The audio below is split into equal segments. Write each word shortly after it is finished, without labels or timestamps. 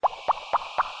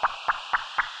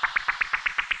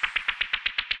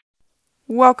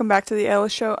Welcome back to the Ella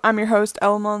Show. I'm your host,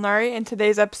 Ella Molinari, and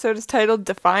today's episode is titled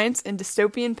Defiance in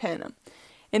Dystopian Panem.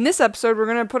 In this episode, we're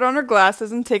going to put on our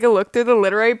glasses and take a look through the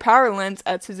literary power lens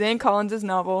at Suzanne Collins'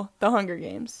 novel, The Hunger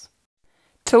Games.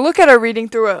 To look at our reading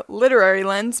through a literary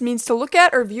lens means to look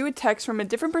at or view a text from a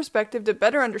different perspective to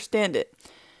better understand it.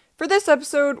 For this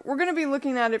episode, we're going to be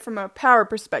looking at it from a power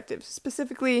perspective,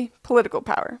 specifically political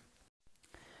power.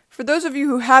 For those of you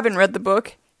who haven't read the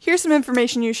book, here's some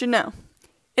information you should know.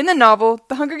 In the novel,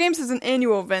 The Hunger Games is an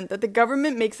annual event that the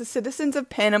government makes the citizens of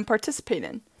Panem participate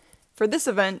in. For this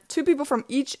event, 2 people from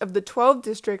each of the 12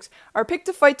 districts are picked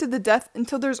to fight to the death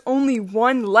until there's only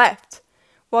one left,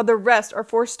 while the rest are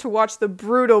forced to watch the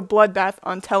brutal bloodbath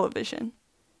on television.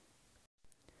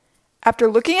 After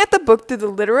looking at the book through the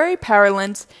literary power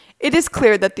lens, it is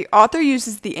clear that the author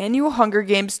uses the annual Hunger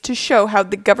Games to show how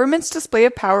the government's display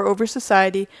of power over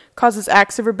society causes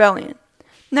acts of rebellion.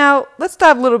 Now, let's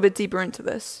dive a little bit deeper into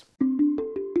this.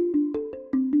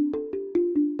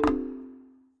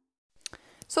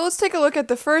 So let's take a look at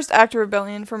the first act of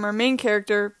rebellion from our main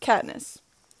character, Katniss.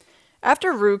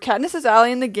 After Rue, Katniss' ally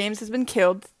in the games, has been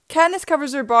killed, Katniss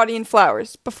covers her body in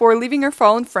flowers. Before leaving her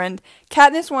fallen friend,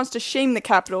 Katniss wants to shame the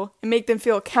Capitol and make them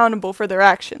feel accountable for their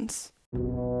actions.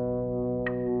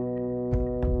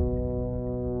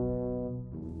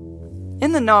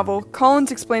 In the novel,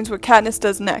 Collins explains what Katniss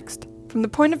does next. From the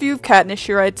point of view of Katniss,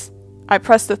 she writes, "I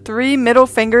press the 3 middle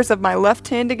fingers of my left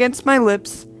hand against my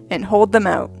lips and hold them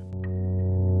out."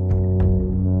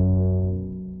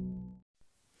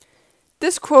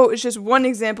 This quote is just one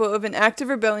example of an act of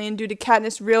rebellion due to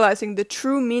Katniss realizing the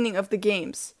true meaning of the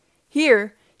games.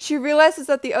 Here, she realizes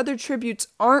that the other tributes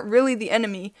aren't really the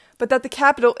enemy, but that the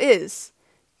Capitol is.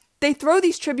 They throw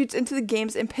these tributes into the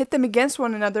games and pit them against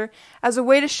one another as a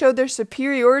way to show their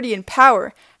superiority and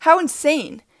power. How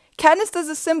insane! Katniss does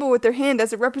a symbol with her hand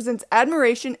as it represents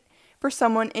admiration for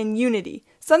someone and unity,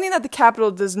 something that the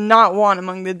Capitol does not want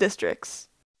among the districts.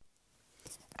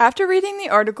 After reading the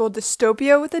article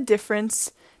Dystopia with a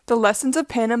Difference, The Lessons of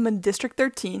Panem in District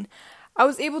 13, I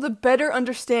was able to better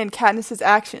understand Katniss'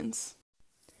 actions.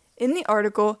 In the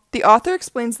article, the author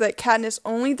explains that Katniss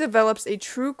only develops a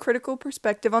true critical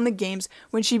perspective on the games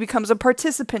when she becomes a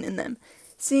participant in them,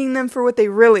 seeing them for what they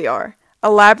really are,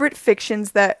 elaborate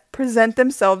fictions that present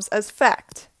themselves as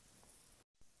fact.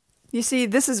 You see,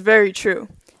 this is very true.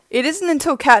 It isn't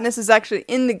until Katniss is actually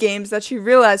in the games that she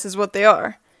realizes what they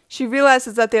are. She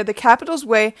realizes that they are the Capitol's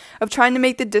way of trying to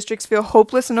make the districts feel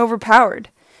hopeless and overpowered.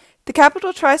 The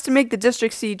Capitol tries to make the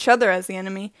districts see each other as the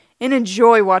enemy and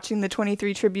enjoy watching the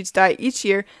 23 tributes die each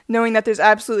year, knowing that there's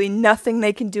absolutely nothing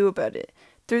they can do about it.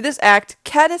 Through this act,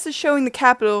 Katniss is showing the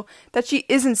Capitol that she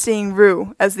isn't seeing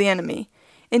Rue as the enemy,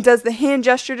 and does the hand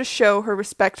gesture to show her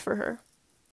respect for her.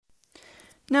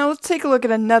 Now let's take a look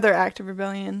at another act of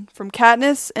rebellion from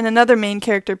Katniss and another main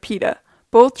character, Peeta,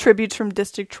 both tributes from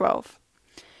District 12.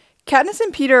 Katniss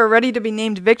and Peeta are ready to be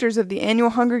named victors of the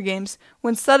annual Hunger Games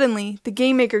when suddenly the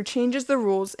game maker changes the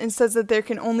rules and says that there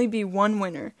can only be one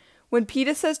winner. When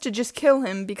Peeta says to just kill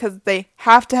him because they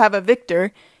have to have a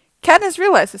victor, Katniss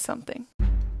realizes something.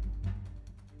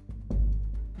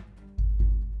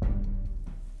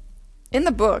 In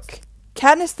the book,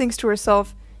 Katniss thinks to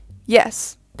herself,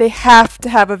 yes, they have to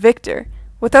have a victor.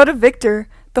 Without a victor,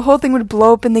 the whole thing would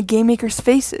blow up in the game maker's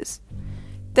faces.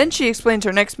 Then she explains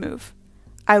her next move.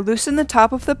 I loosen the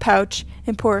top of the pouch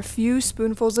and pour a few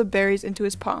spoonfuls of berries into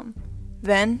his palm.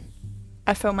 Then,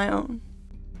 I fill my own.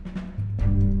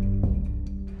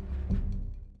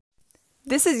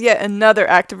 This is yet another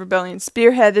act of rebellion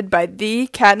spearheaded by the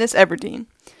Katniss Everdeen.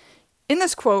 In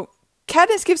this quote,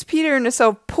 Katniss gives Peeta and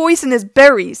herself poisonous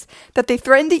berries that they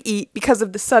threaten to eat because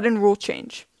of the sudden rule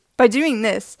change. By doing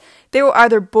this, they will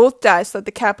either both die so that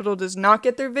the Capitol does not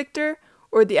get their victor,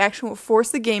 or the action will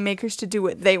force the game makers to do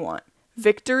what they want.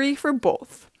 Victory for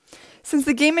both. Since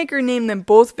the game maker named them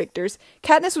both victors,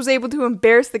 Katniss was able to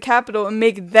embarrass the Capitol and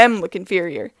make them look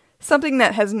inferior, something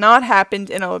that has not happened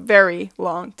in a very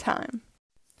long time.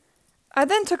 I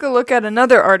then took a look at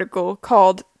another article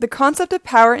called The Concept of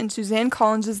Power in Suzanne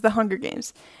Collins' The Hunger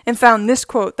Games, and found this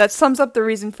quote that sums up the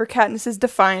reason for Katniss'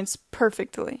 defiance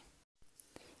perfectly.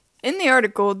 In the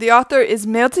article, the author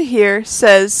Ismail Tahir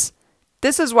says,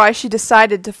 "This is why she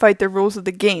decided to fight the rules of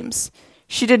the games.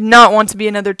 She did not want to be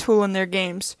another tool in their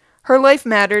games. Her life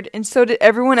mattered, and so did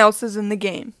everyone else's in the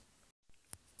game."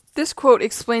 This quote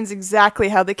explains exactly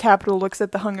how the Capitol looks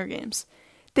at the Hunger Games.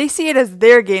 They see it as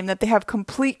their game that they have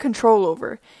complete control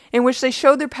over, in which they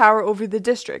show their power over the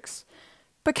districts.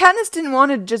 But Katniss didn't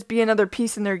want to just be another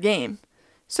piece in their game.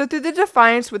 So through the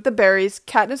defiance with the berries,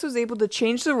 Katniss was able to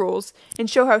change the rules and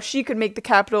show how she could make the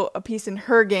Capitol a piece in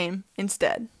her game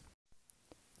instead.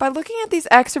 By looking at these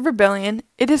acts of rebellion,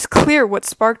 it is clear what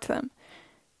sparked them.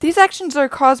 These actions are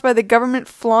caused by the government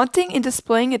flaunting and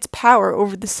displaying its power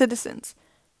over the citizens.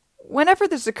 Whenever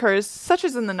this occurs, such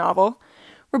as in the novel,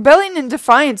 rebellion and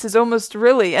defiance is almost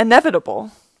really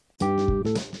inevitable. Alright,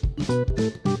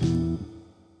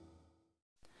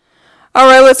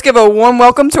 let's give a warm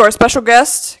welcome to our special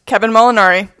guest, Kevin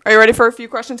Molinari. Are you ready for a few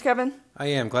questions, Kevin? I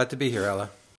am. Glad to be here, Ella.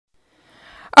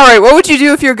 Alright, what would you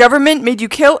do if your government made you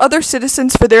kill other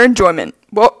citizens for their enjoyment?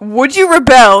 Would you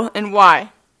rebel, and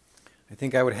why? I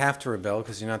think I would have to rebel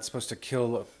because you're not supposed to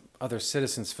kill other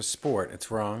citizens for sport.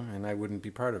 It's wrong, and I wouldn't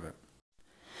be part of it.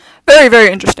 Very, very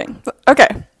interesting. Okay,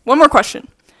 one more question.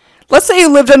 Let's say you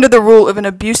lived under the rule of an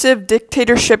abusive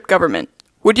dictatorship government.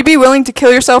 Would you be willing to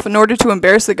kill yourself in order to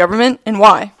embarrass the government, and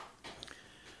why?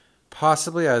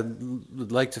 Possibly. I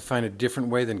would like to find a different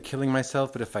way than killing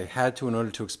myself, but if I had to in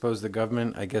order to expose the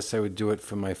government, I guess I would do it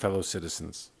for my fellow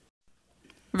citizens.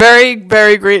 Very,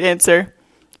 very great answer.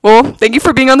 Well, thank you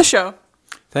for being on the show.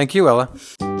 Thank you, Ella.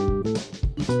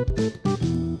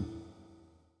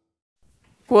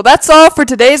 Well, that's all for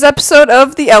today's episode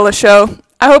of The Ella Show.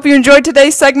 I hope you enjoyed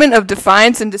today's segment of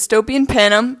Defiance and Dystopian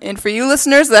Panem, and for you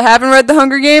listeners that haven't read The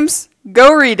Hunger Games,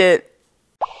 go read it.